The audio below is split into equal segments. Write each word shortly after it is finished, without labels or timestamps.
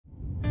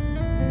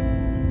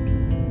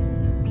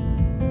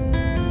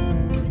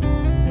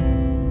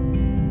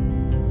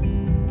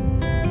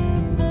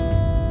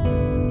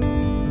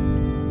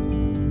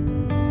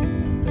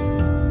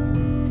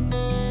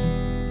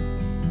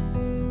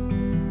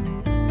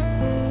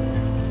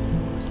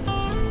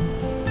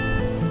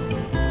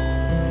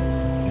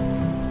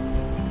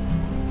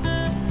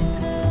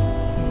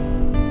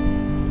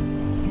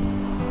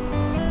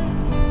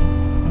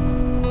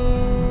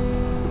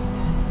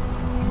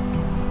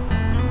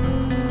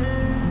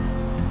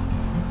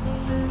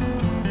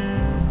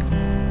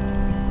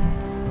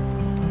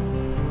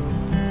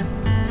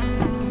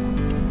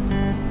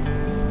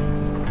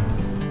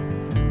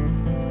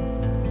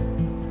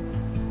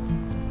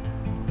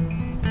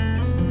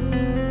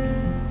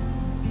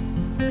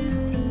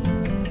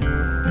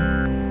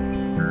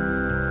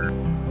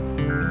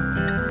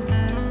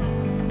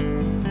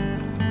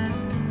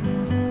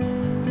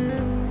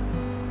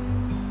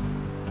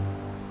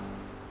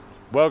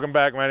Welcome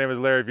back. My name is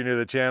Larry if you're new to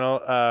the channel.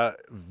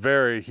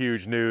 Very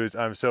huge news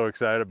I'm so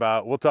excited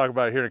about. We'll talk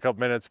about it here in a couple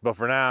minutes, but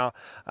for now,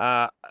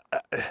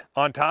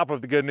 on top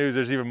of the good news,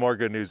 there's even more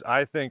good news.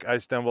 I think I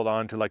stumbled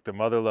onto like the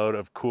mother lode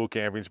of cool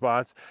camping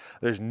spots.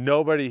 There's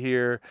nobody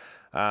here.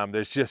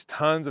 There's just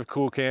tons of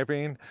cool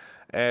camping,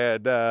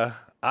 and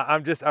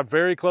I'm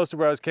very close to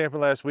where I was camping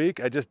last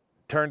week. I just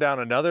turned down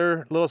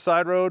another little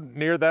side road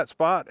near that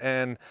spot,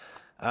 and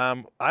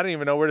I didn't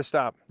even know where to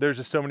stop. There's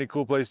just so many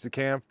cool places to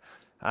camp.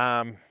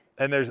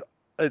 And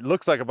it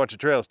looks like a bunch of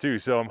trails too.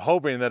 So I'm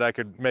hoping that I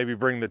could maybe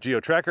bring the geo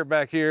tracker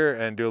back here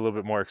and do a little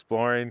bit more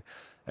exploring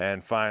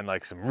and find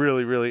like some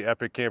really, really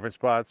epic camping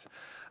spots.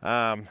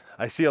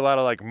 I see a lot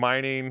of like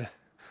mining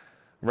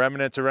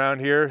remnants around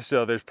here.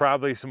 So there's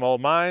probably some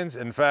old mines.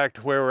 In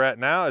fact, where we're at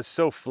now is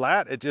so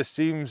flat, it just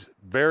seems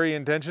very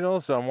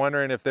intentional. So I'm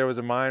wondering if there was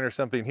a mine or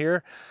something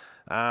here.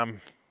 I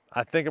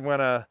think I'm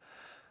gonna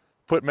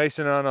put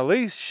Mason on a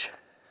leash.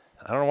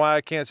 I don't know why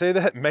I can't say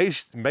that.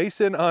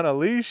 Mason on a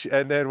leash,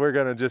 and then we're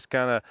gonna just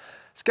kind of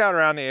scout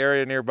around the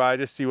area nearby,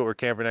 just see what we're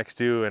camping next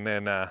to, and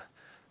then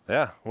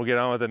yeah, we'll get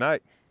on with the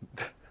night.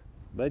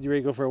 Bud, you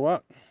ready to go for a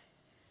walk?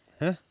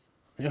 Huh?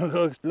 You wanna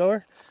go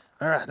explore?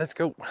 All right, let's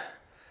go.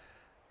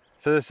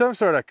 So there's some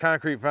sort of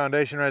concrete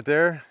foundation right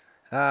there.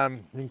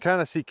 You can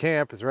kind of see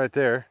camp is right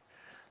there,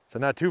 so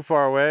not too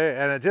far away,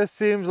 and it just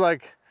seems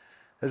like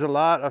there's a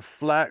lot of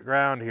flat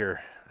ground here.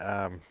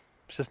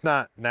 It's just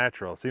not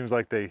natural. It seems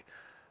like they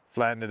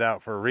flattened it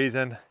out for a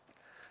reason.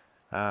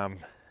 There's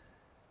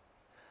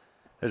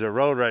a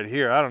road right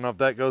here. I don't know if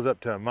that goes up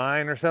to a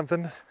mine or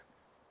something.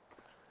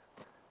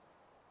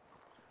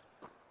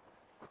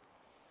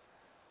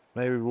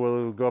 Maybe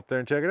we'll go up there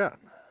and check it out.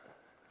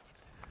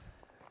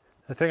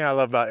 The thing I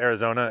love about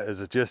Arizona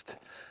is there's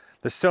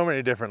so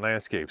many different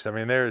landscapes. I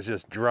mean, there's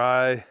just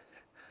dry,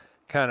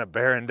 kind of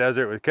barren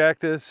desert with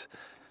cactus.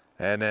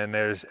 And then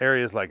there's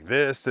areas like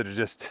this that are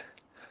just,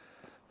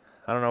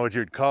 I don't know what you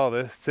would call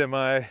this,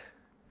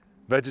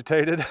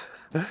 semi-vegetated.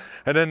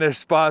 And then there's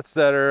spots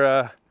that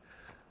are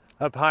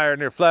up higher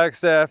near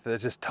Flagstaff.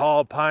 There's just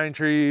tall pine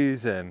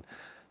trees and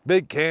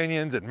big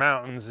canyons and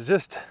mountains. It's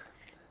just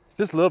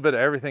a little bit of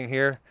everything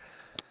here.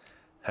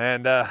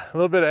 And a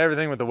little bit of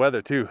everything with the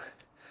weather too.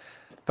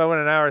 If I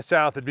went an hour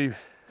south, it'd be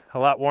a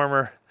lot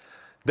warmer.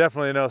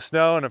 Definitely no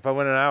snow. And if I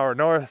went an hour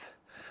north,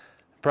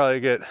 I'd probably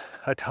get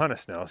a ton of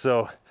snow.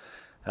 So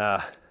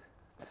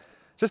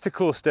just a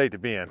cool state to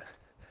be in,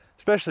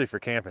 especially for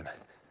camping.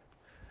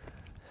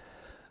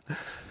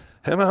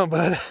 Come on,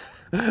 bud.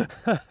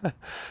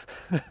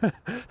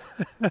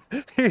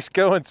 He's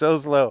going so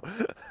slow.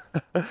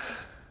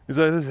 He's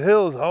like, this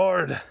hill is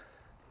hard.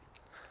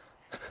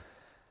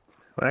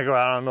 When I go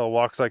out on little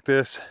walks like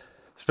this,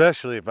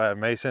 especially if I have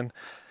Mason,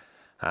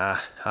 I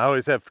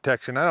always have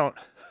protection. I don't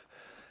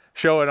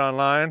show it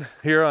online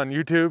here on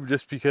YouTube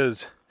just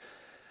because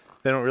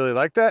they don't really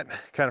like that,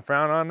 kind of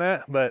frown on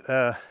that. But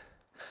I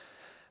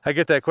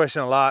get that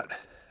question a lot,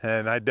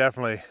 and I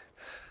definitely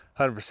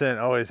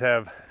 100% always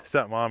have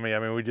something on me. I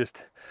mean, we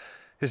just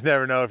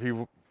never know if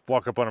you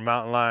walk up on a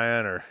mountain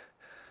lion or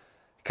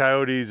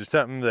coyotes or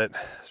something that,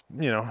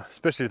 you know,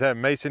 especially with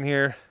having Mason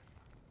here,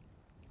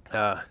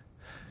 it's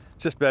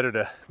just better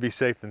to be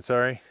safe than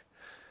sorry.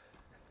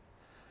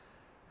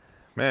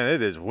 Man,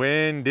 it is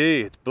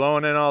windy. It's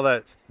blowing in all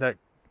that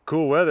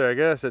cool weather, I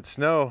guess. It's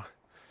snow.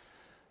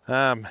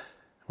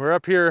 We're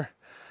up here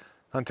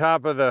on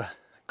top of the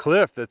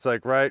cliff that's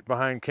like right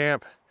behind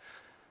camp.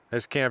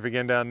 There's camp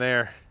again down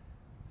there.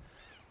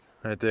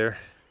 Right there.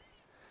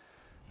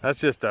 That's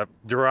just a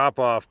drop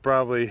off,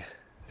 probably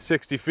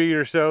 60 feet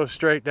or so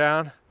straight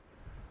down.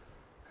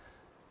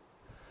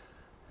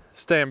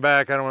 Staying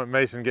back, I don't want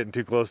Mason getting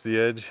too close to the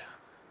edge.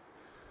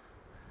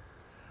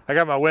 I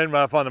got my wind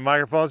muff on the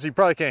microphone, so you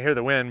probably can't hear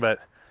the wind, but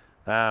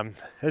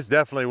it's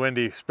definitely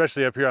windy,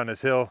 especially up here on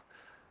this hill.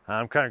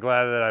 I'm kind of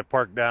glad that I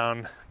parked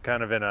down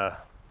kind of in a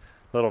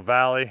little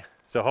valley,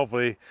 so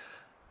hopefully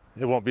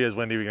it won't be as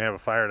windy. We can have a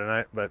fire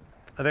tonight, but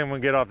I think I'm gonna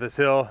get off this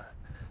hill.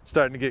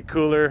 Starting to get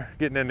cooler,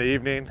 getting into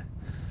evening.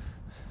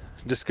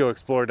 Just go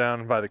explore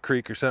down by the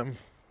creek or something.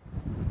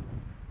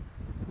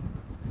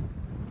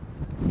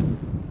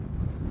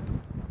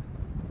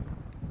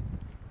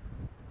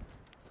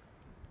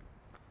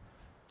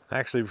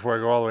 Actually, before I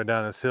go all the way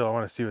down this hill, I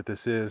want to see what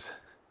this is.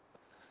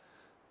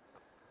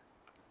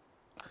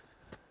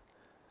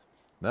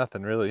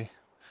 Nothing really.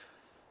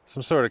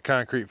 Some sort of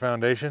concrete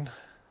foundation.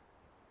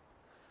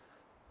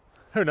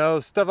 Who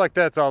knows? Stuff like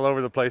that's all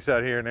over the place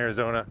out here in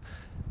Arizona.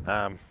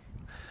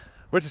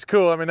 Which is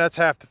cool. I mean, that's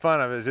half the fun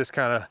of it, is just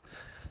kind of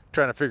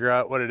trying to figure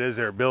out what it is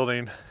they're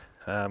building.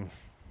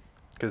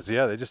 Because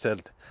yeah, they just had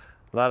a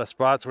lot of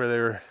spots where they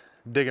were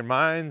digging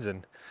mines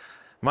and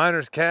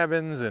miners'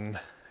 cabins and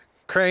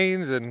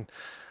cranes and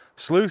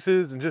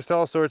sluices and just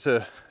all sorts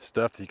of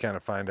stuff that you kind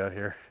of find out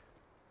here.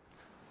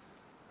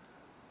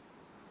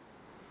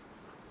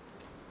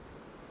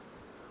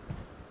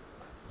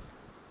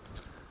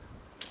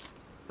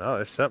 Oh,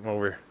 there's something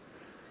over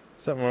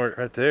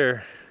right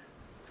there.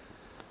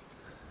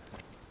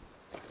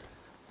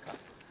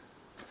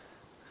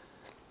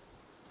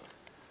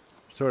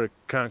 sort of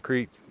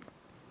concrete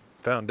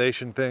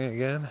foundation thing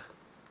again.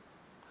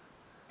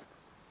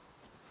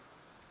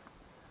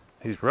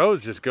 These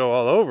roads just go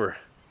all over.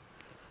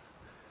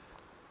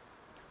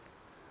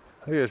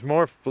 Look, there's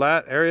more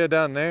flat area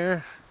down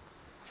there.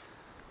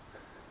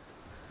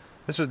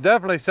 This was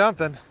definitely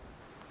something.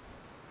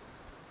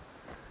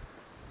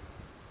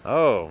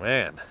 Oh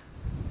man.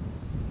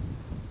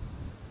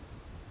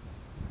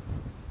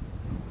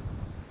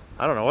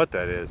 I don't know what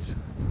that is.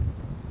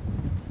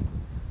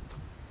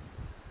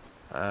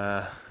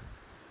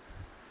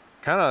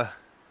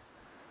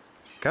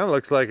 Kind of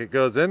looks like it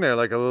goes in there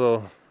like a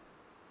little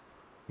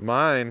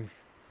mine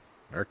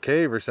or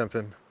cave or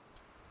something.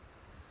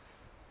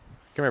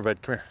 Come here,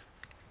 bud, come here.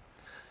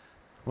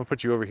 I'm gonna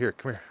put you over here,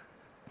 come here.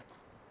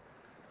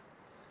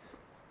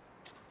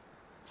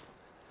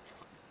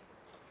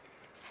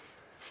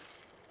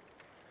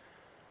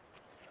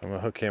 I'm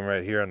gonna hook him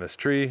right here on this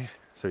tree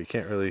so you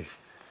can't really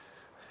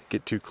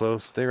get too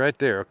close. Stay right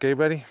there, okay,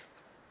 buddy?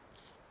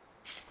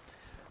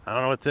 I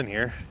don't know what's in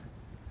here.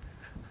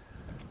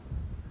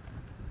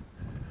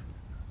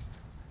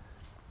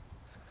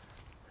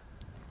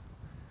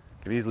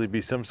 Could easily be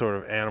some sort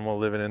of animal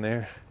living in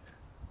there.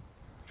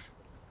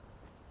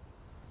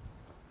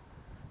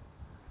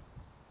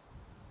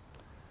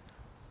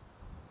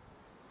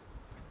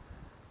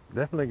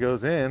 Definitely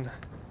goes in.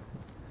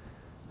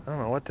 I don't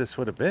know what this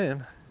would have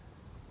been.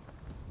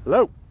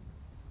 Hello?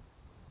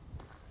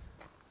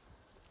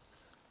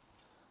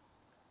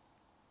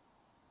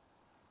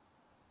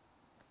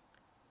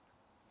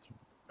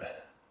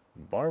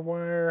 Barbed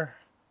wire.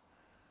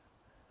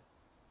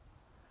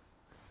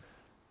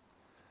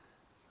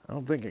 I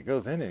don't think it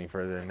goes in any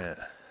further than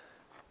that.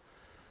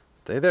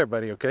 Stay there,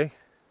 buddy, okay?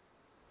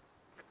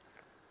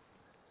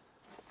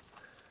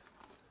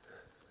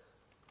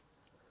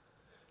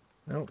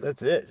 Nope,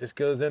 that's it. Just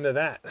goes into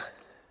that.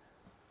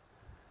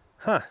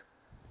 Huh.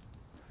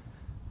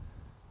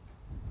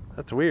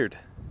 That's weird.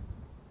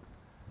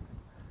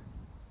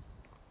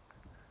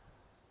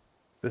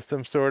 This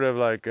some sort of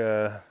like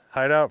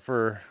hideout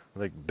for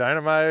like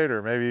dynamite,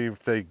 or maybe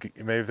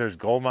if there's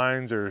gold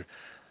mines or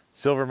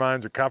silver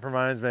mines or copper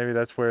mines, maybe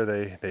that's where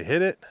they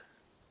hid it.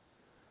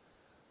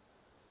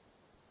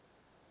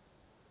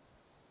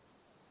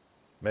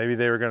 Maybe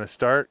they were going to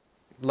start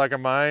like a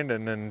mine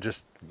and then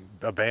just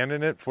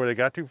abandon it before they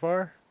got too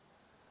far.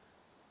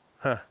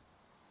 Huh.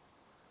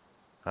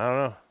 I don't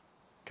know.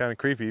 Kind of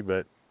creepy,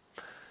 but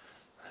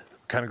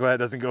kind of glad it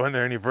doesn't go in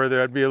there any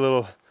further. I'd be a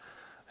little,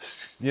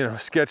 you know,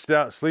 sketched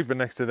out sleeping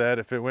next to that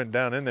if it went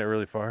down in there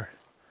really far.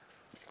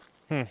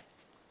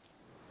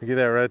 Look at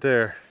that right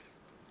there.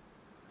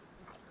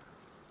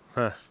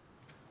 Huh.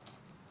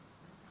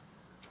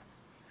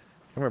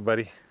 Come here,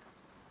 buddy.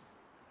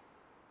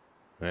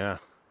 Yeah.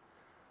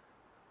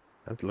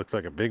 That looks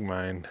like a big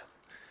mine.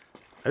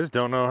 I just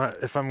don't know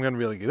if I'm going to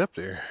be able to get up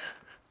there.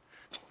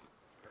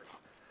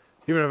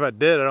 Even if I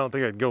did, I don't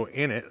think I'd go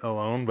in it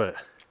alone, but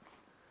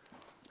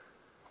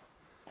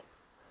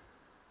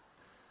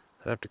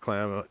I'd have to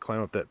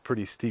climb up that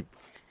pretty steep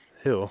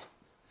hill.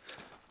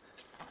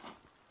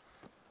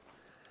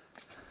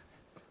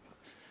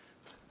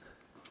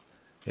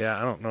 Yeah,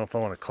 I don't know if I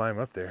want to climb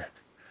up there.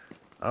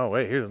 Oh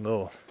wait, here's a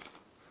little,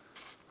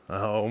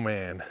 oh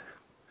man.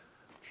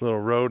 This little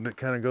road that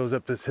kind of goes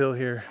up this hill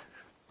here.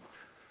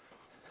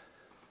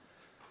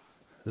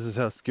 This is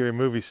how scary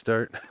movies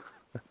start.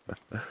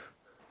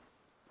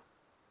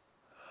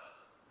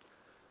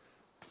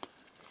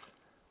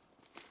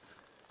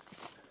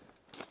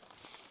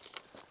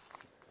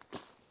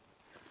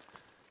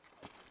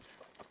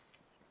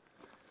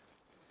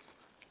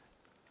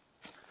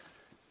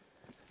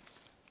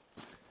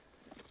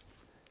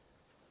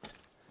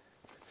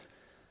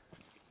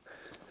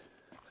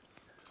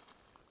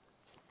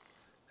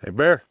 Hey,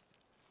 bear.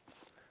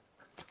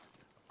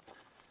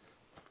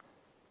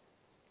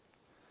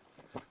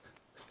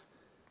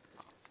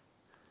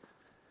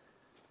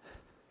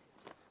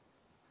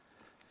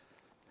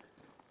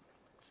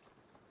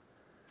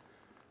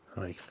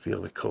 Oh, you can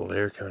feel the cold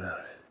air coming out.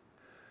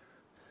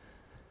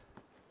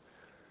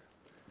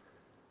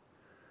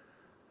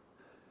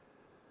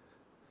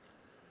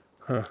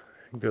 Huh,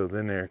 it goes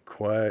in there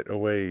quite a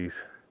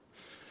ways.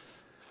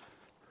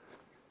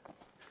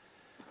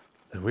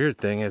 The weird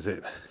thing is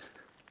it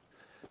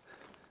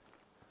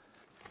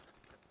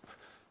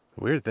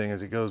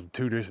goes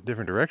two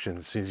different directions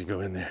as soon as you go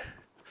in there.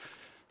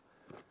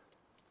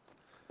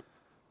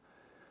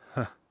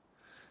 Huh.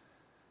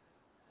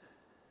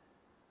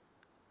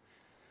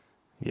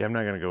 Yeah, I'm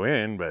not gonna go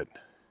in, but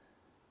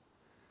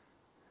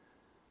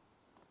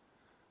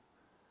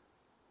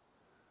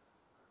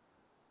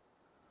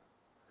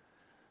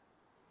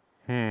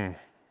yeah,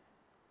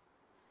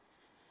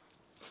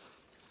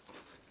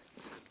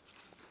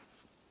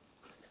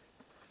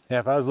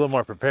 if I was a little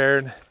more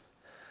prepared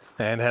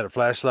and had a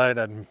flashlight,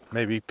 I'd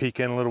maybe peek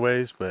in a little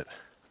ways, but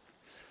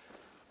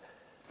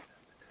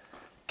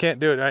can't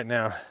do it right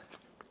now.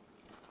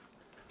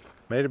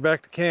 Made it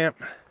back to camp.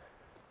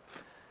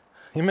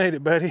 You made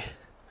it, buddy.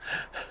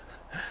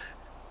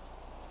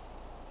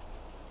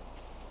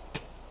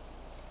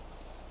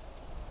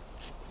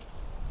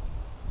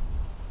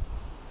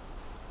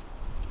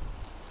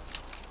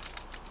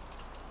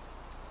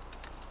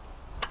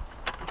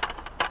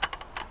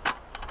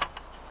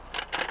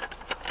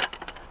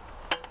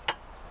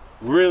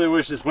 Really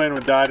wish this wind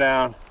would die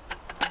down.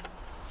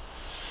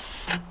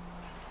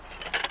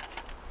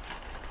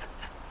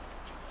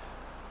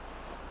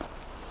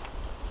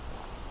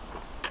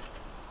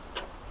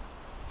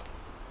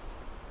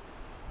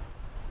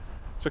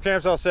 So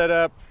camp's all set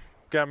up.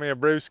 Got me a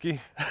brewski.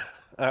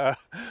 I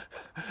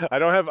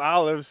don't have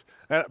olives,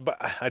 but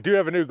I do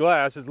have a new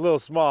glass. It's a little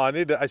small.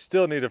 I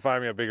still need to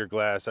find me a bigger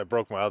glass. I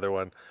broke my other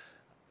one.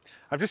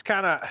 I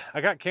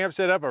got camp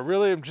set up. I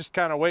really am just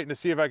kind of waiting to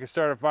see if I can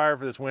start a fire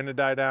for this wind to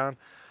die down.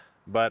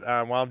 But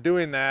while I'm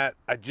doing that,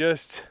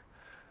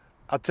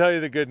 I'll tell you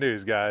the good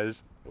news,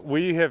 guys.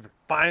 We have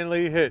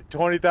finally hit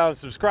 20,000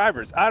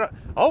 subscribers.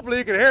 Hopefully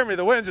you can hear me.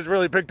 The winds has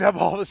really picked up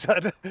all of a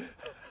sudden.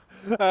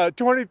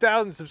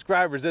 20,000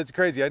 subscribers. That's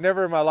crazy. I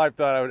never in my life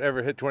thought I would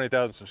ever hit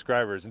 20,000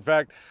 subscribers. In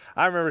fact,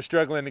 I remember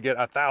struggling to get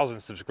 1,000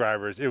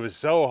 subscribers. It was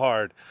so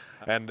hard.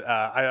 And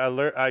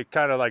I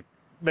kind of like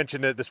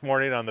mentioned it this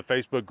morning on the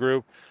Facebook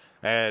group.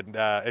 And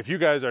if you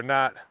guys are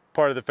not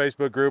part of the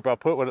Facebook group, I'll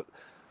put what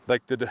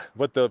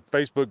the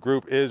Facebook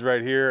group is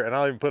right here, and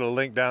I'll even put a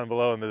link down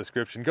below in the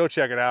description. Go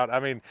check it out. I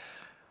mean,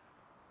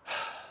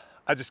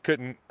 I just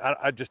couldn't.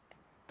 I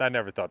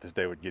never thought this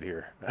day would get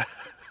here.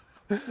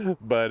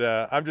 But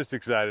I'm just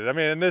excited. I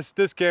mean, and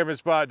this camera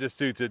spot just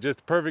suits it. Just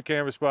the perfect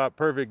camera spot,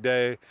 perfect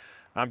day.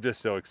 I'm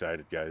just so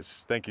excited,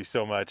 guys. Thank you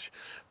so much.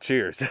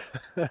 Cheers.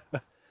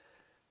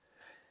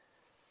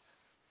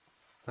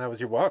 How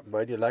was your walk,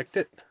 bud? You liked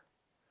it?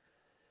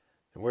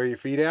 And wear your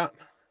feet out?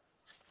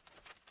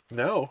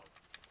 No.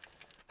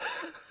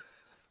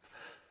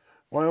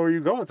 Why were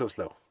you going so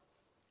slow?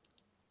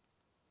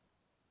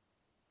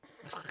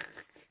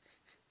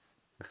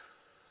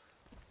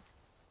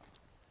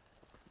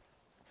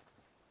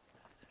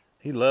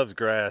 He loves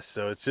grass,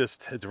 so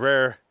it's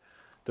rare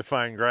to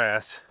find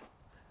grass.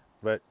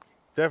 But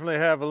definitely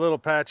have a little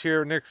patch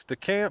here next to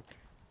camp.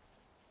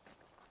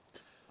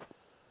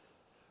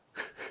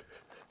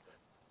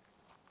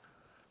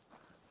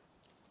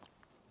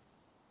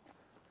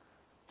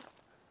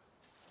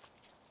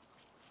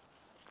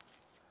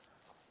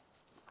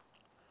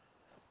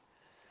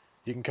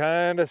 You can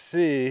kind of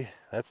see,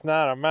 that's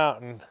not a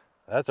mountain,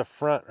 that's a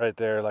front right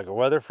there, like a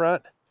weather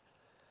front.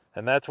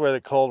 And that's where the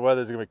cold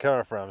weather is going to be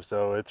coming from.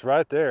 So it's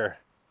right there.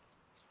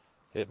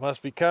 It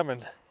must be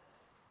coming.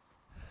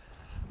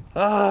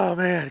 Oh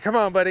man, come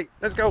on buddy,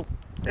 let's go.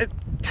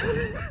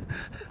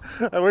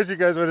 I wish you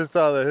guys would have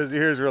saw that. His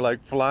ears were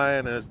like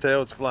flying and his tail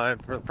was flying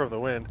from the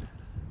wind.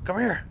 Come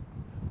here.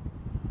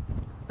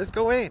 Let's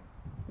go in.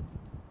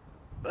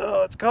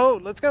 Oh, it's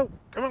cold. Let's go.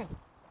 Come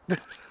on.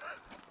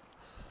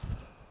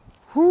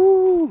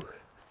 Whoo!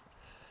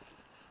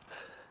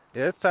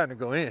 Yeah, it's time to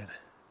go in.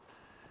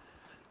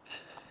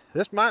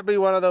 This might be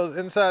one of those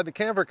inside the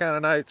camper kind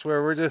of nights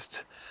where we're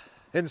just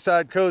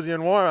inside cozy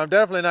and warm. I'm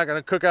definitely not going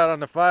to cook out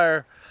on the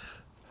fire.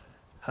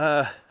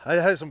 I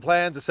have some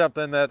plans of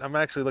something that I'm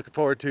actually looking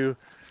forward to.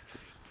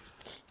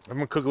 I'm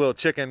going to cook a little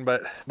chicken,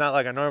 but not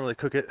like I normally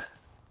cook it.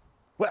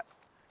 What?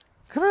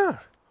 Come on.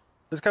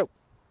 Let's go.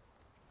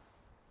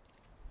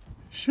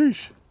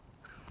 Sheesh.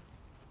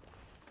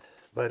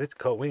 But it's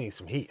cold. We need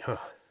some heat, huh?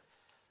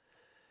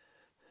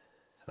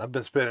 I've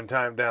been spending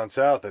time down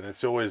south and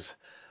it's always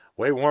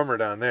way warmer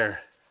down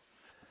there.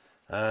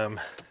 All right,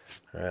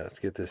 let's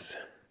get this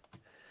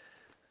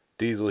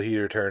diesel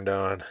heater turned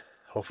on.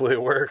 Hopefully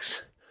it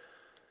works.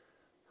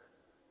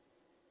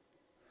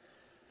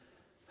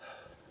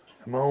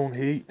 Come on,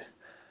 heat.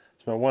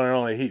 It's my one and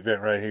only heat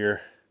vent right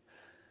here.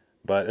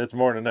 But it's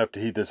more than enough to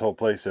heat this whole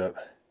place up.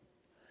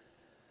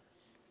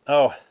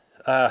 Oh,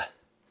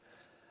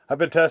 I've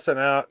been testing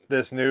out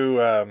this new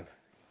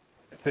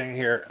thing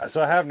here.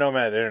 So I have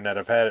Nomad internet.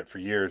 I've had it for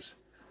years.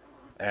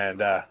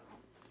 And I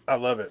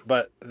love it.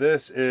 But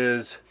this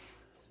is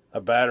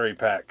a battery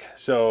pack.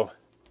 So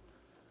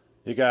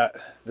you got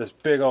this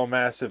big old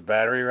massive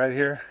battery right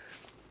here.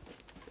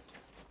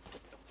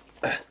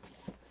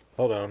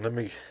 Hold on, let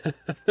me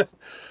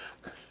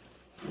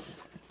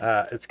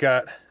it's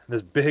got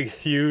this big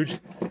huge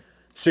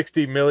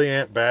 60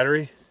 milliamp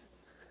battery,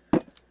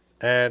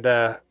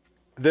 and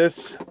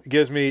this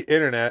gives me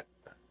internet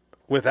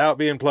without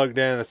being plugged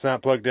in. It's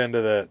not plugged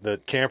into the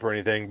camper or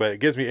anything, but it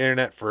gives me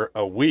internet for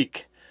a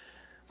week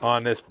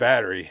on this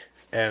battery.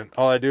 And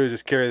all I do is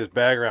just carry this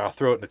bag around. I'll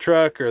throw it in the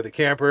truck or the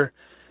camper,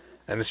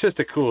 and it's just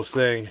the coolest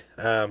thing.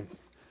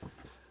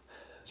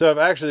 So I've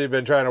actually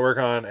been trying to work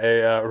on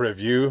a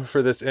review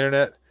for this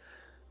internet,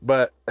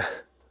 but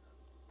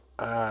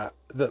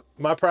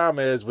my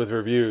problem is with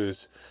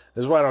reviews,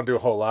 this is why I don't do a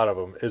whole lot of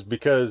them, is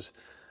because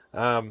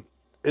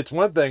it's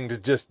one thing to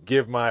just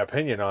give my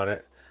opinion on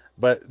it,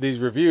 but these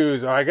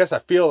reviews, I guess I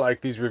feel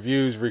like these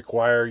reviews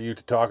require you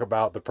to talk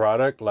about the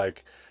product,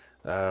 like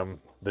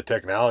the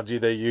technology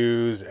they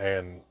use,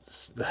 and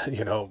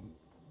you know,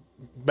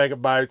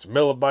 megabytes,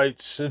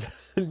 millibytes,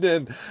 and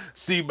then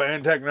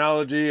C-band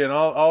technology and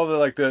all the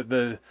like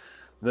the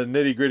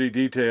nitty-gritty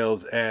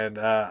details. And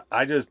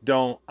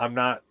I'm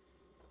not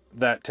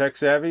that tech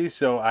savvy,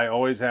 so I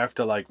always have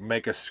to like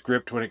make a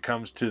script when it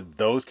comes to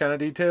those kind of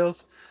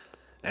details,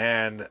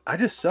 and I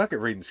just suck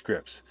at reading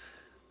scripts.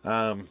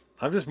 I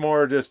I'm just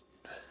more just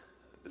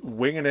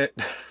winging it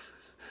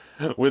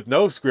with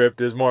no script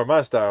is more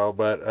my style.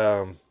 But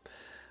I don't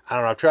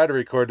know. I've tried to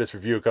record this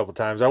review a couple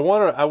times. I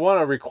want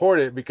to record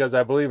it because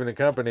I believe in the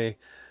company,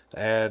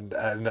 and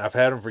I've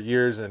had them for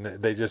years, and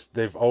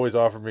they've always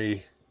offered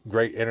me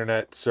great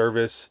internet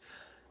service,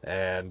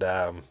 and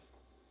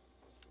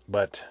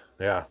but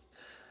yeah.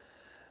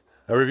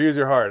 Reviews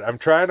are hard. I'm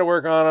trying to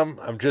work on them.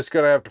 I'm just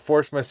gonna have to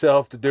force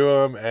myself to do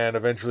them, and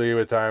eventually,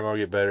 with time, I'll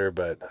get better.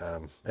 But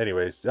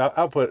anyways,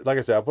 I'll put, like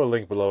I said, I'll put a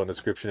link below in the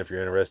description if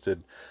you're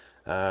interested.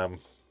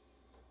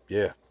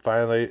 Yeah,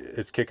 finally,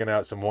 it's kicking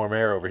out some warm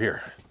air over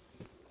here.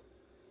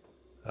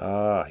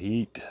 Ah,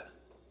 heat.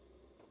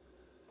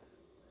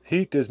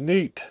 Heat is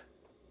neat.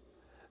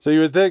 So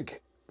you would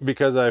think,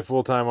 because I have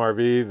full-time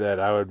RV, that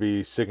I would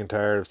be sick and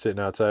tired of sitting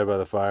outside by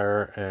the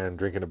fire and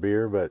drinking a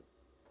beer, but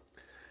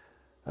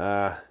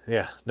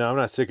yeah, no, I'm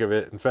not sick of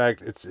it. In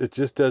fact, it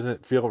just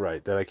doesn't feel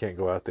right that I can't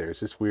go out there.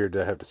 It's just weird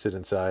to have to sit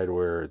inside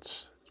where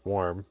it's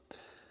warm.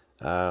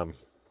 That's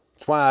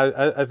why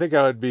I think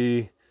it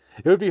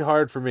would be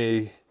hard for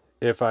me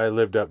if I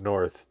lived up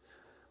north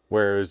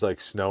where it was like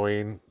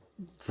snowing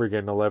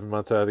freaking 11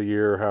 months out of the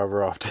year, or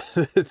however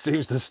often it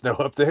seems to snow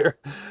up there.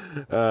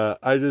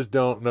 I just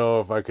don't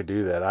know if I could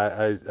do that.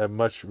 I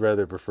much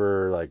rather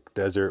prefer like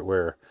desert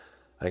where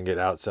I can get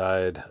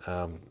outside.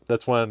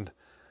 That's one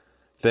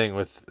thing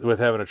with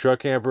having a truck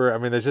camper. I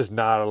mean, there's just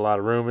not a lot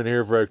of room in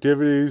here for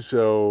activities,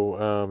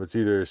 so it's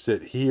either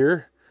sit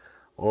here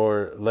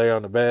or lay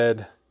on the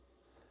bed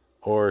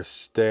or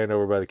stand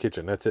over by the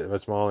kitchen. That's it.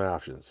 That's my only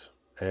options.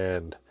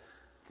 And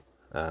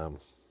I'm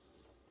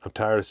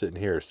tired of sitting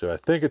here, so I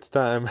think it's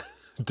time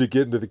to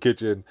get into the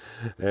kitchen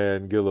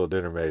and get a little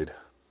dinner made.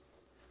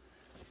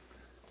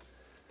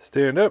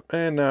 Stand up,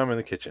 and now I'm in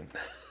the kitchen.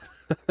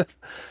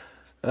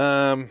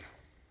 We're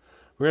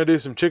gonna do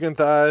some chicken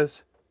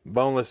thighs,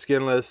 boneless,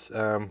 skinless.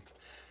 I'm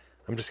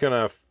just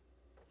gonna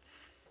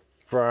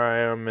fry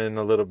them in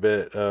a little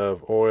bit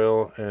of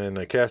oil in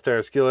a cast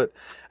iron skillet,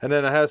 and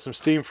then I have some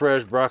steam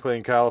fresh broccoli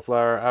and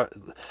cauliflower.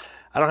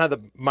 I don't have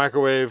the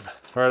microwave,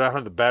 or I don't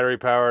have the battery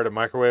power to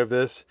microwave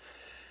this,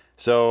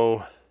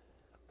 so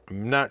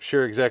I'm not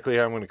sure exactly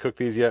how I'm going to cook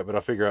these yet, but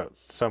I'll figure out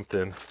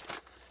something.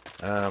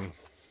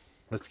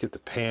 Let's get the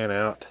pan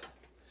out.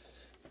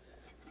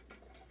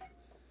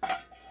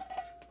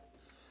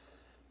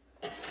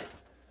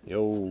 The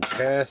old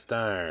cast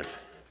iron.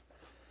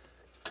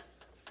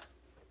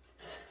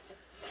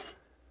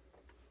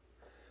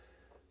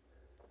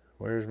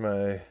 Where's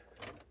my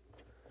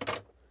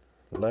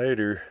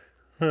lighter?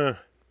 Huh.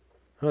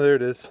 Oh, there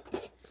it is.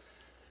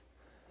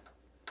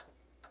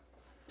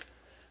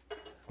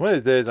 One of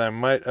these days I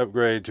might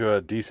upgrade to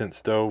a decent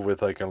stove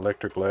with like an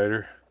electric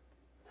lighter.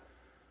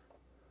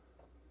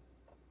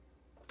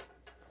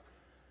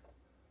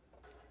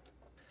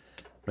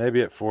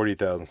 Maybe at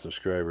 40,000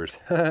 subscribers.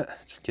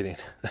 Just kidding.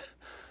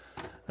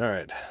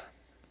 Alright.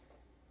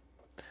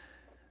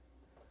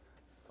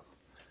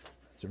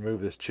 Let's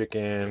remove this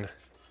chicken.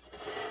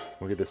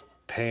 We'll get this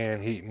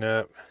pan heating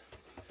up.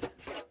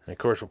 And of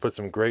course we'll put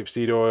some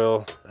grapeseed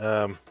oil.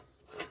 I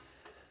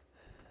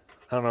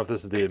don't know if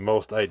this is the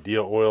most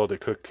ideal oil to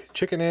cook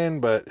chicken in,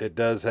 but it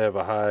does have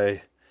a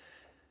high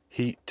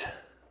heat.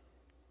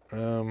 I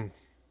don't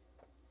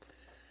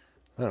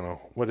know,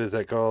 what is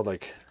that called?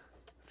 Like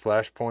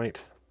flash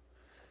point?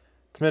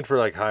 It's meant for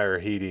like higher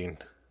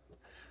heated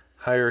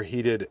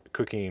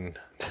cooking.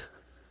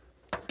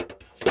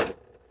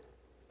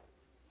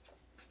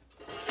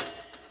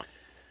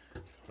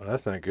 Well,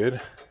 that's not good.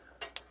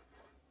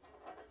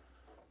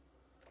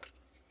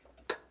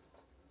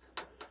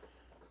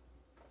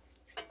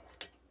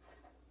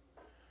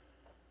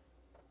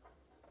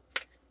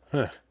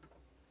 Huh.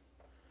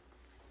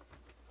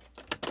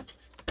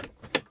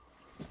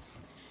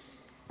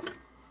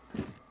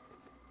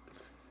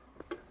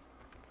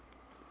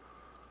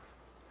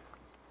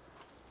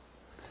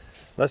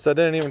 Unless I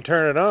didn't even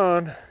turn it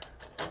on.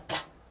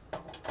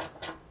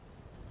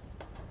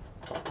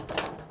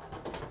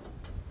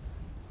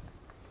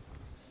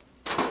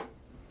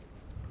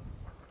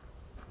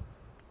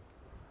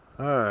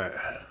 Alright.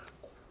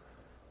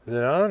 Is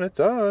it on? It's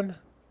on.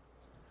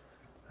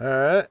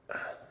 Alright.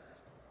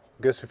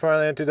 Guess we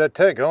finally emptied that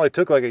tank. It only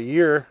took like a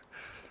year.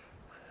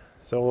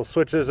 So we'll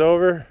switch this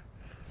over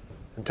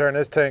and turn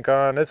this tank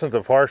on. This one's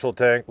a partial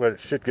tank, but it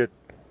should get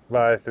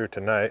by through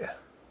tonight.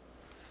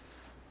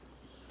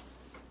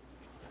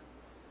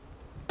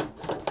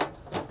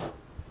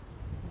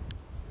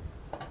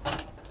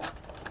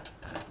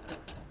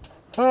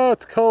 Oh,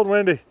 it's cold,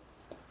 windy.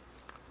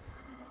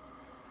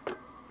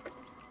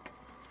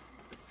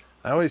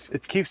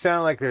 It keeps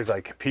sounding like there's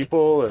like people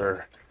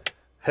or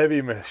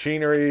heavy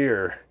machinery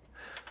or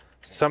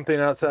something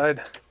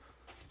outside.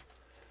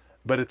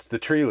 But it's the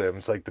tree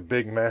limbs, like the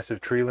big massive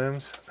tree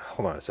limbs.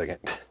 Hold on a second.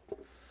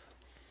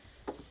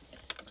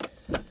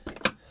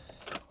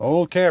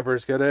 Old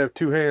campers gotta have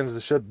two hands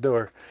to shut the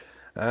door.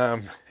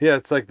 Yeah,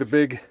 it's like the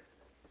big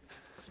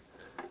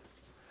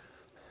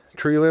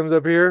tree limbs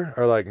up here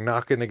are like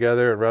knocking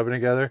together and rubbing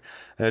together,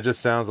 and it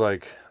just sounds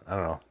like, I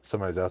don't know,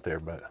 somebody's out there.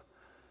 But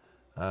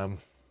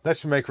That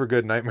should make for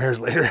good nightmares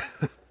later.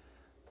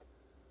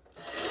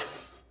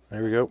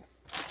 There we go.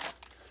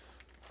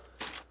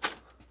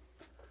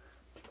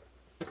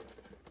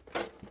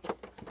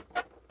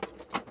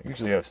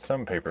 Usually have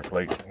some paper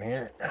plates in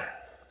here.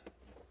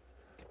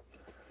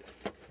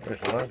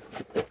 There's one.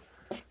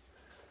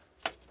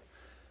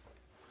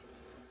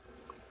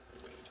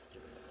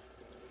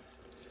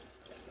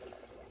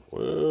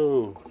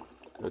 Whoa,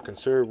 gotta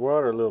conserve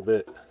water a little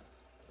bit.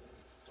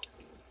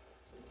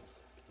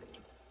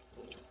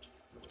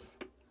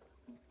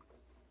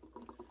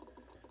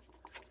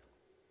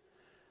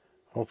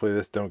 Hopefully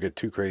this don't get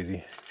too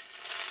crazy.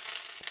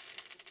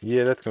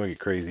 Yeah, that's gonna get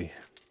crazy.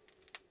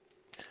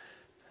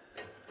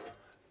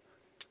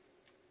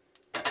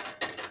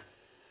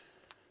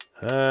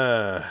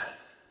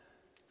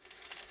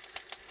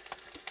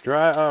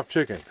 Dry off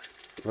chicken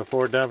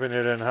before dumping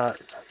it in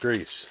hot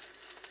grease.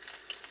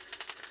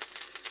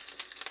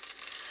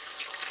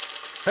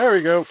 There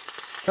we go.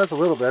 That's a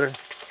little better.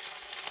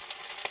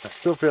 I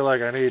still feel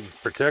like I need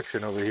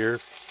protection over here.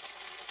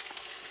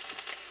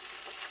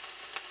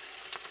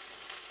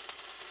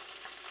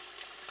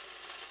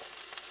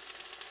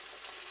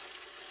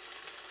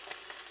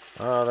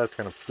 Oh, this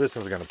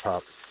one's gonna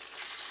pop.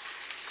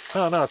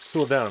 Oh no, it's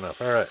cooled down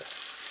enough. All right.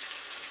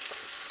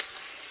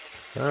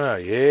 Oh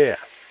yeah.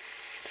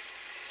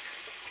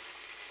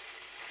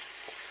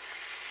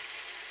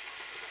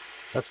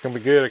 That's gonna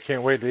be good. I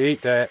can't wait to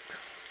eat that.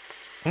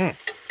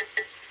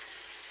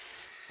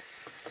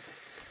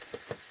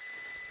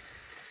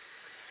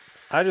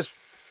 I just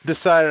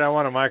decided I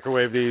want to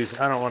microwave these.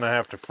 I don't want to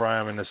have to fry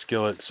them in the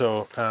skillet,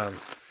 so I'm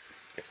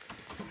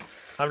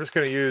just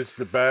going to use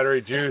the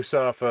battery juice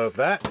off of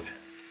that,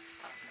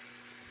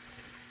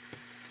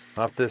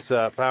 off this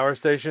power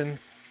station,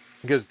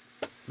 because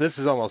this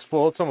is almost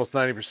full. It's almost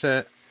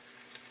 90%.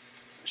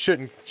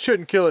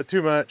 Shouldn't kill it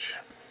too much.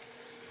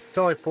 It's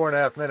only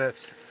 4.5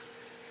 minutes,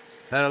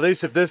 and at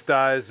least if this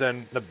dies,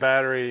 then the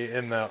battery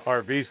in the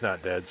RV's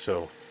not dead.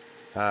 So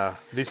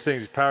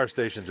these power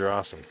stations are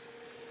awesome.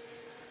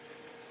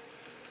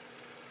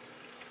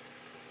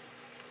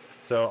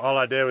 So all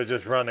I did was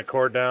just run the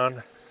cord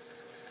down,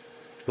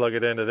 plug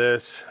it into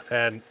this,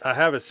 and I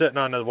have it sitting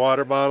on the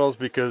water bottles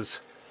because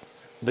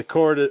the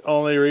cord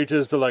only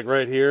reaches to like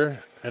right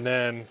here, and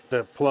then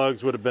the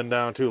plugs would have been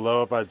down too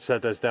low if I'd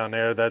set this down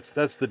there.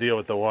 That's the deal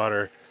with the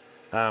water.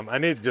 I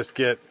need to just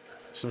get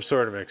some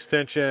sort of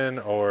extension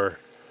or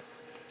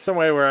some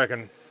way where I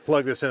can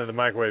plug this into the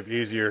microwave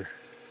easier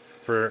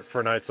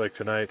for nights like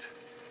tonight.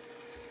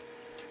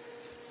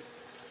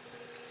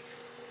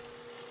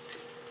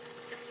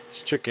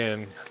 This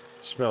chicken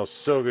smells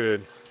so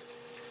good.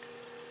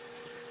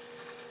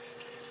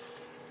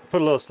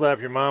 Put a little slap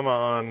your mama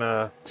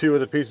on 2 of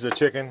the pieces of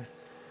chicken.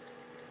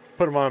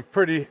 Put them on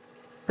pretty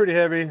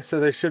heavy, so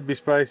they should be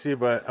spicy,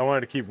 but I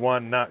wanted to keep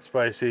one not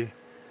spicy.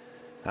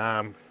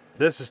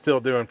 This is still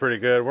doing pretty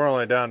good. We're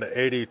only down to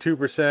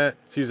 82%.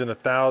 It's using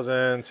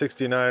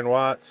 1,069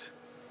 watts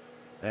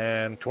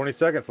and 20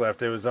 seconds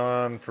left. It was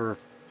on for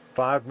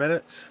 5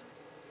 minutes.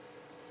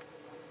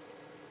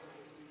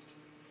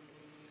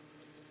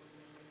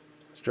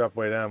 Let's drop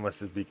way down. Must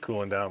just be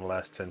cooling down the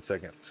last 10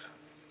 seconds.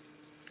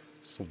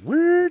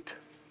 Sweet.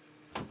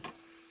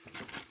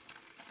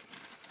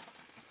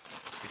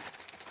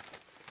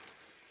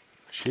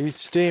 She's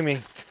steamy.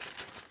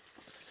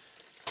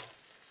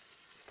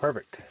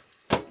 Perfect.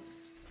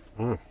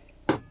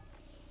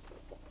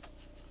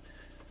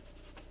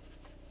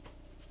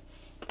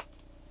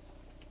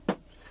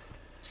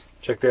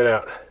 Check that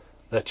out.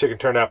 That chicken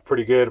turned out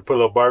pretty good. Put a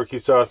little barbecue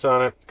sauce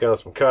on it. Got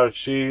some cottage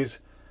cheese.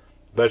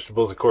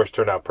 Vegetables, of course,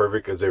 turned out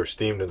perfect because they were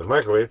steamed in the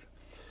microwave.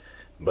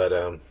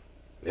 But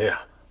yeah.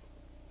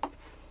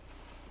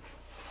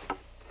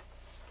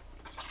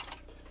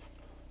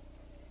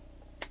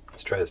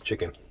 Let's try this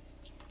chicken.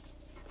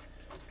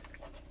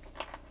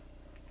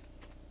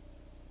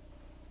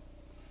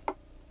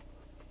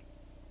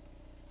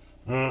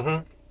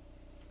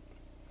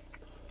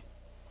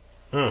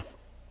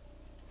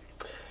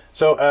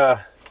 So,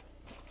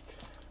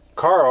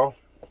 Carl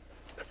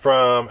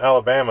from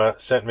Alabama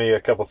sent me a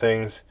couple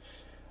things.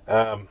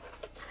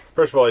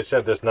 First of all, he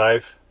sent this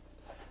knife.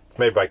 It's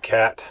made by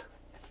Cat.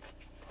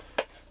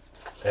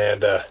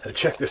 And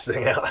check this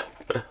thing out.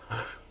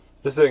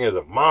 This thing is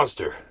a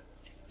monster.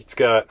 It's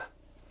got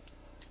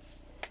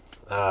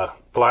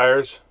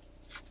pliers.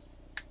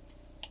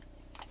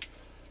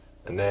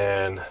 And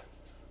then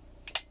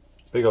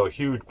big old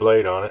huge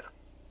blade on it.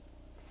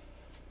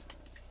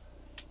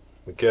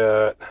 We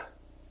got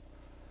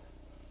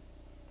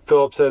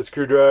Phillips head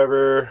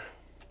screwdriver,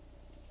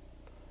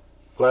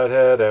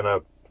 flathead,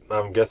 and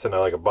I'm guessing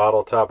like a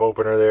bottle top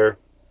opener there.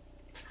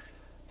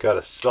 Got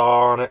a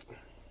saw on it.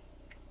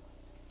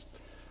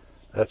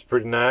 That's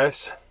pretty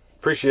nice.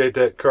 Appreciate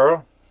that,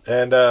 Carl.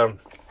 And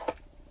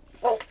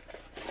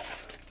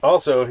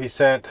also he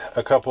sent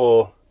a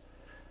couple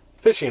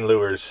fishing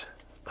lures.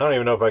 I don't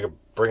even know if I could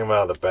bring them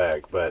out of the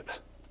bag,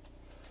 but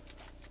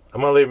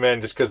I'm gonna leave them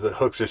in just because the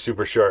hooks are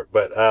super sharp.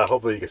 But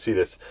hopefully you can see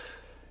this.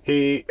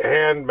 He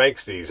hand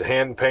makes these,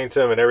 hand paints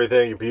them and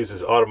everything. He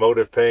uses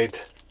automotive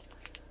paint.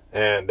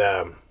 And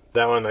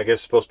that one, I guess,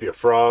 is supposed to be a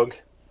frog.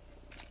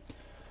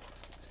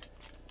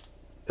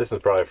 This is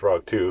probably a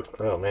frog too.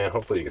 Oh man,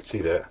 hopefully you can see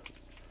that.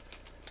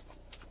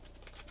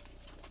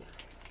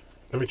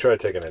 Let me try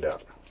taking it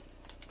out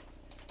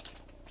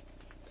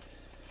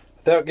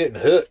without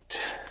getting hooked.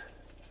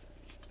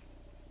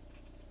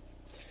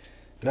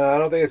 No, I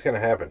don't think it's gonna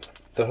happen.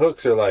 The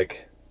hooks are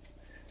like,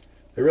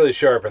 they're really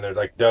sharp and they're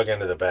like dug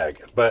into the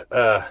bag. But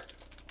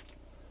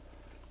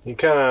you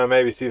kind of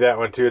maybe see that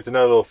one too. It's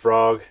another little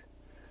frog.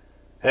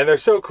 And they're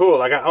so cool.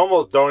 Like, I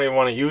almost don't even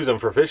want to use them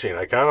for fishing.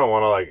 I kind of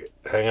want to like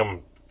hang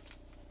them,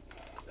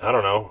 I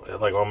don't know,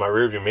 like on my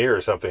rearview mirror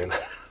or something.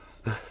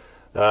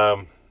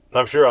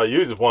 I'm sure I'll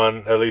use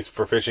one at least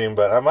for fishing,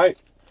 but I might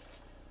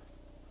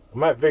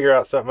figure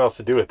out something else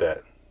to do with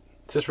that.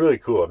 It's just really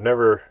cool. I've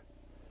never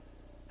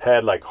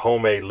had like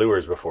homemade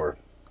lures before.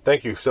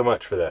 Thank you so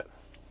much for that.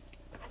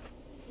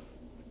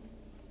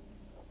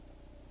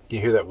 Can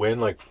you hear that wind?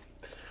 Like,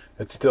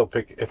 it's still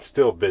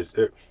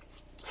busy.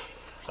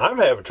 I'm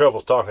having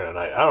troubles talking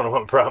tonight. I don't know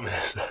what the problem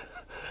is.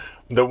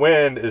 The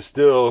wind is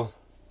still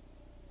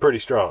pretty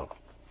strong.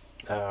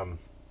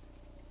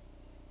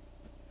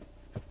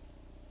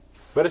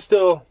 But it's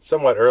still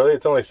somewhat early.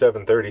 It's only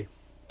 7:30.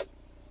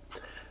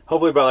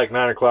 Hopefully by like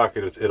 9 o'clock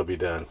it'll be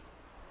done.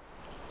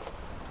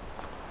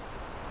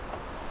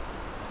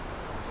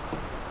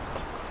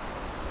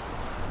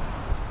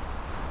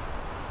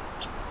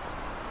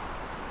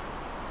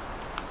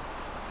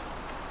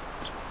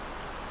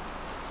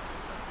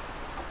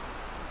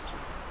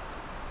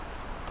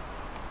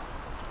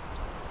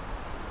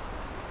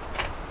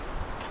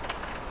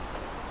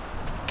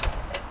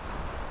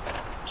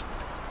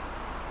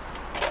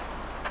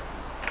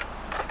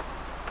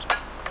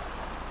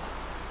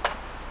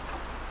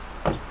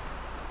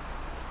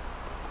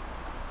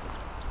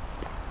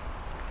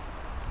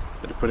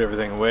 Put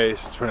everything away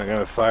since we're not gonna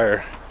have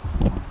fire.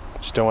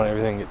 Just don't want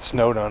everything to get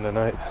snowed on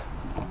tonight.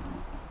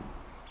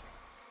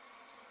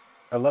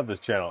 I love this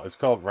channel. It's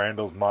called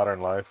Randall's Modern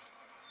Life.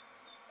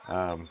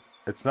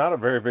 It's not a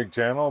very big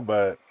channel,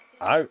 but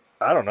I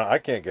don't know. I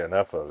can't get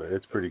enough of it.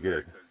 It's pretty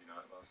good.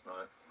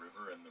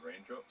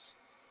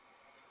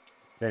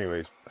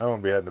 Anyways, I'm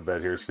gonna be heading to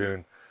bed here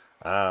soon.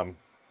 I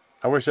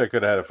wish I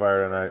could have had a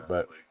fire tonight,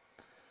 but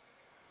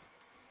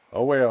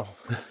oh well.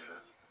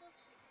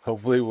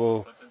 Hopefully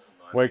we'll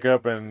wake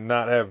up and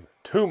not have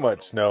too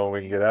much snow and we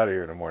can get out of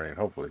here in the morning,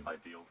 hopefully.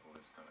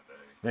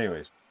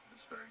 Anyways,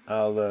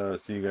 I'll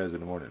see you guys in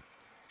the morning.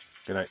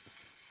 Good night.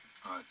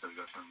 Alright, so we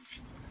got some.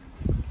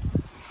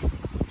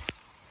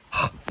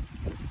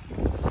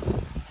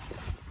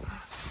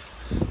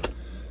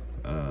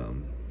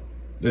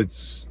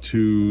 It's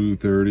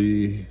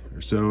 2:30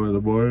 or so in the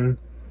morning.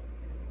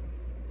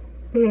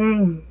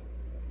 And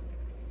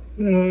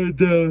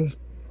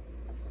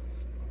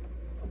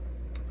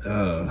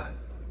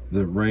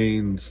the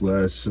rain /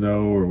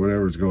 snow or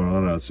whatever's going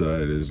on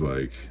outside is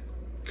like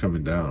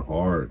coming down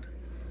hard.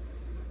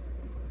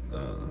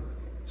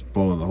 It's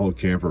blowing the whole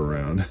camper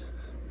around.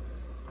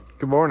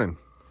 Good morning.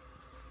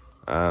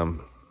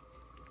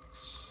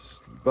 It's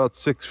about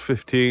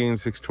 6:15,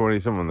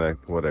 6:20, something like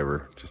that,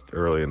 whatever, just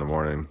early in the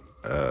morning.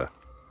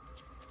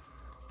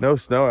 No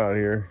snow out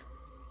here,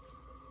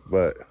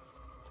 but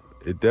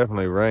it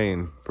definitely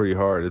rained pretty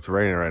hard. It's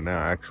raining right now,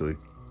 actually.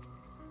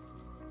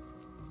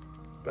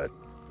 But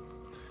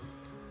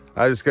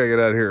I just gotta get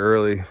out of here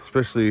early,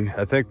 especially,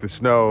 I think the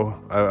snow,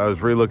 I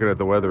was re-looking at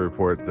the weather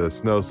report, the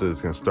snow says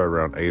it's gonna start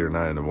around 8 or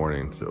 9 in the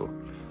morning, so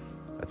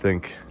I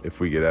think if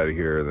we get out of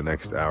here in the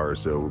next hour or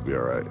so, we'll be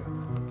all right.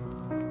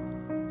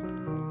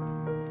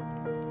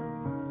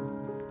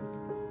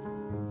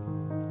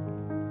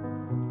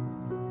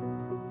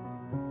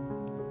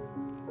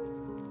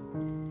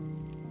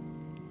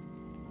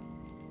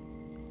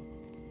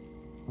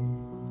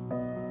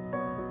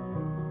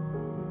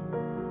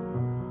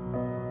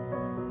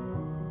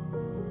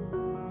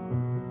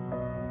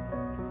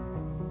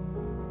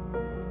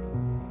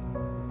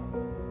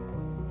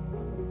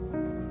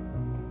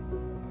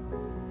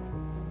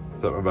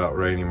 Something about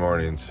rainy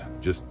mornings,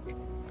 just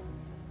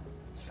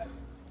it's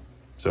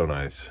so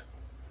nice.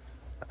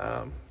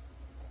 Kind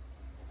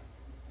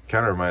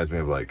of reminds me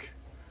of like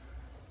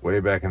way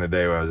back in the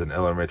day when I was in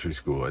elementary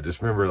school. I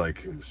just remember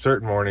like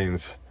certain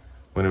mornings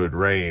when it would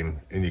rain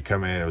and you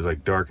come in, it was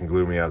like dark and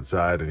gloomy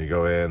outside, and you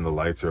go in, the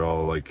lights are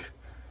all like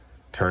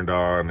turned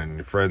on and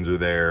your friends are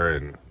there,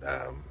 and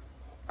I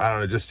don't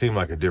know, it just seemed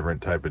like a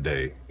different type of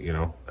day, you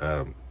know.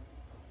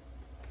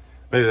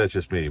 Maybe that's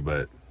just me,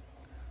 but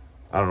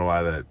I don't know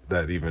why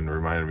that even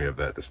reminded me of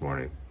that this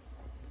morning.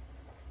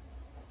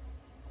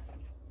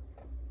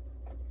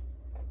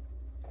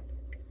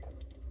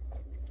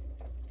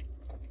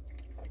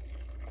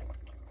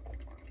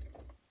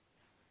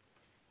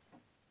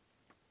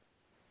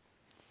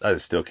 I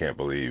just still can't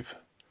believe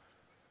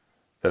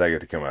that I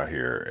get to come out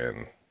here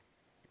and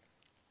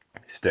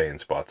stay in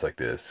spots like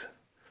this.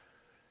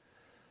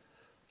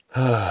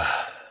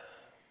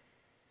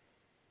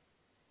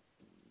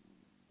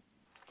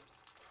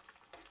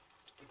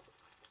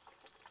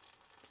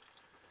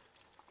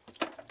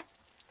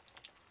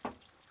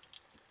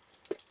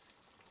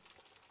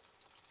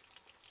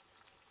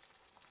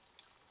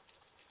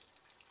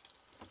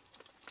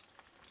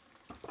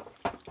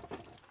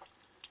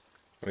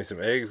 Got me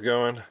some eggs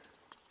going.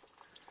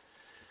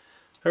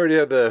 I already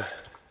had the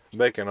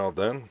bacon all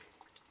done.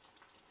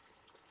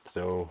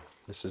 So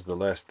this is the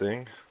last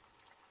thing.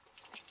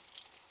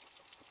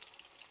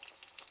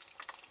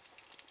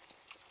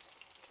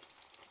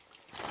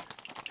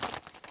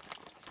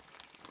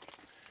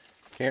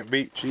 Can't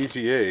beat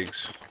cheesy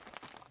eggs.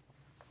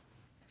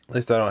 At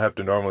least I don't have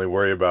to normally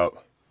worry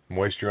about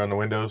moisture on the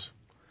windows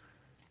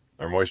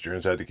or moisture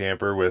inside the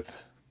camper with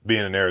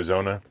being in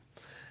Arizona.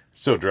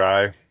 It's so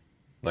dry.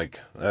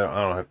 Like, I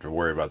don't have to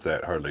worry about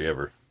that hardly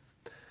ever.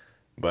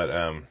 But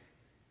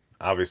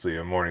obviously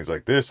on mornings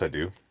like this I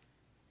do.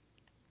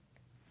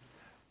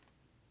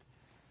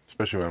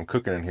 Especially when I'm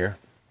cooking in here.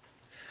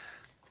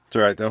 It's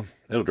alright though.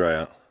 It'll dry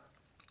out.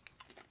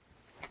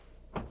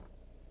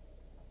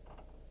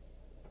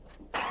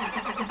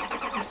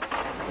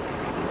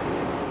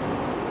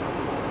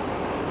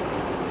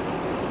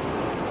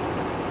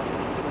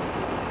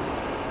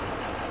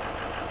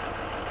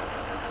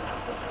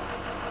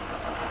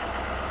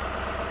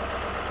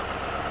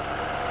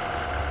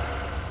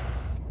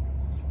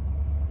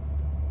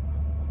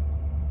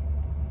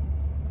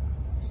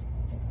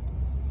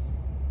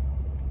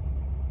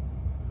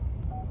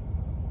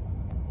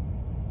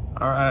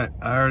 All right,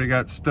 I already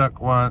got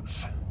stuck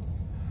once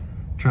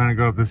trying to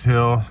go up this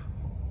hill.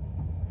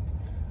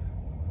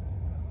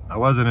 I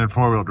wasn't in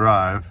four-wheel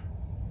drive,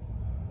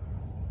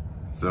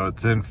 so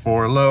it's in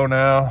 4 low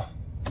now.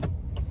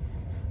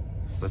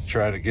 Let's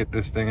try to get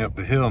this thing up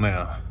the hill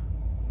now.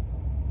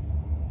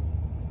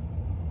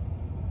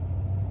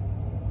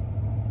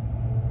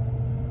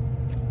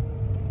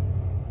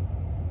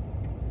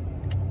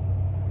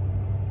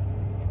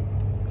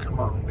 Come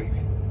on,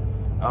 baby.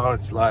 Oh,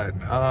 it's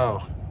sliding.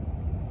 Oh.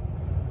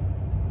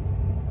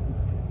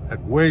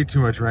 Had way too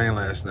much rain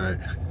last night.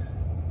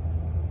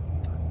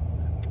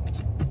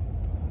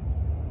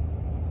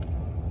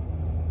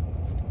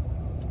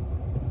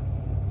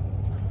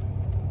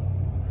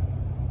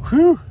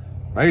 Whew,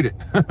 made it.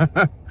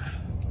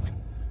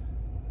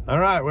 All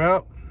right,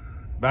 well,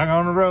 back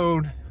on the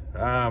road.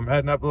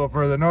 Heading up a little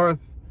further north.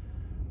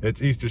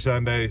 It's Easter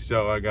Sunday,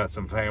 so I got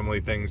some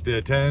family things to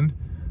attend.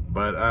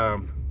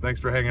 But thanks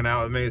for hanging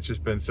out with me. It's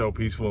just been so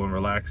peaceful and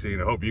relaxing.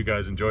 I hope you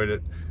guys enjoyed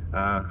it.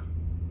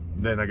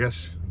 Then I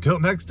guess until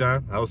next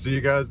time, I'll see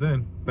you guys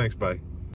then. Thanks, bye.